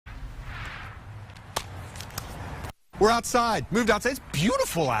We're outside. Moved outside. It's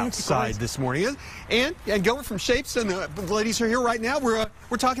beautiful outside this morning. And Gilbert from Shapes and the ladies are here right now. We're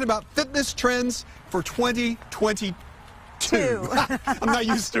talking about fitness trends for 2022. I'm not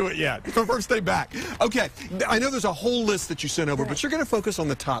used to it yet. It's my first day back. Okay, I know there's a whole list that you sent over, but you're going to focus on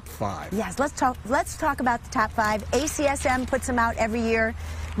the top 5. Yes, let's talk about the top 5. ACSM puts them out every year.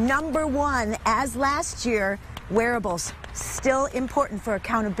 Number 1, as last year, wearables. Still important for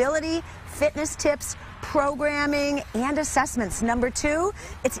accountability, fitness tips, programming, and assessments. Number 2,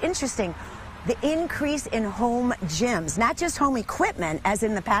 it's interesting. The increase in home gyms, not just home equipment, as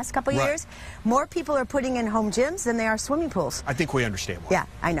in the past couple years. More people are putting in home gyms than they are swimming pools. I think we understand why. Yeah,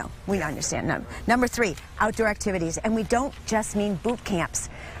 I know. We understand. Number 3, outdoor activities. And we don't just mean boot camps.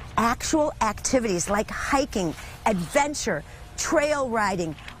 Actual activities like hiking, adventure, trail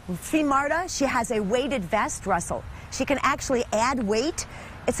riding. See Marta? She has a weighted vest, Russell. She can actually add weight.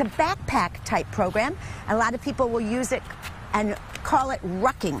 It's a backpack type program. A lot of people will use it and call it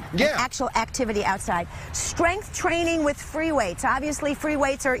rucking, an actual activity outside. Strength training with free weights. Obviously, free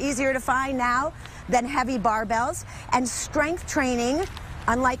weights are easier to find now than heavy barbells. And strength training,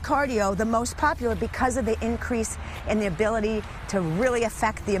 unlike cardio, the most popular because of the increase in the ability to really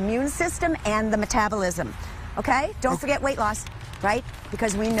affect the immune system and the metabolism. Okay? Don't forget weight loss, right?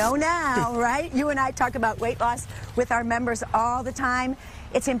 Because we know now, right? You and I talk about weight loss with our members all the time.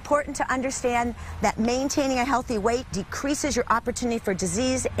 It's important to understand that maintaining a healthy weight decreases your opportunity for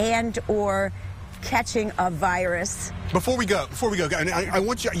disease and or catching a virus. Before we go, I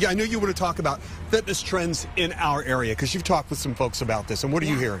want you, I know you want to talk about fitness trends in our area because you've talked with some folks about this, and what are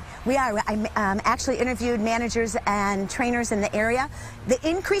you hearing? We are. I actually interviewed managers and trainers in the area. The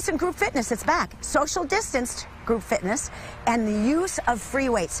increase in group fitness, it's back. Social distanced group fitness and the use of free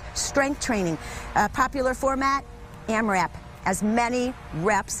weights, strength training. Popular format, AMRAP. As many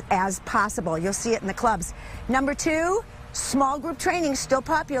reps as possible. You'll see it in the clubs. Number 2, small group training, still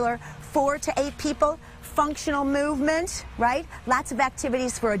popular. 4 to 8 people, functional movement, right? Lots of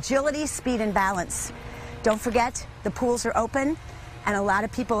activities for agility, speed, and balance. Don't forget, the pools are open, and a lot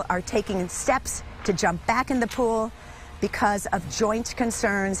of people are taking steps to jump back in the pool because of joint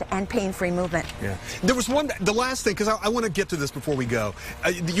concerns and pain-free movement. Yeah. There was the last thing, because I want to get to this before we go.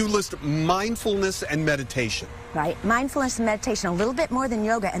 You list mindfulness and meditation. Right. Mindfulness and meditation, a little bit more than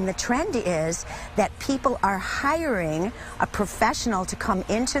yoga. And the trend is that people are hiring a professional to come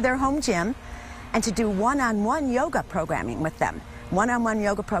into their home gym and to do one-on-one yoga programming with them. One-on-one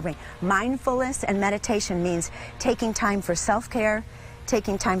yoga programming. Mindfulness and meditation means taking time for self-care,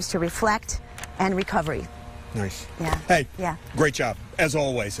 taking times to reflect, and recovery. Nice. Yeah. Hey, great job, as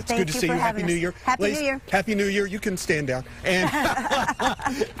always. It's good to see you. Happy New Year. Happy New Year. Happy New Year. You can stand down. And,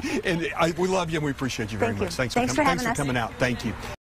 we love you and we appreciate you very much. Thanks for coming out. Thank you.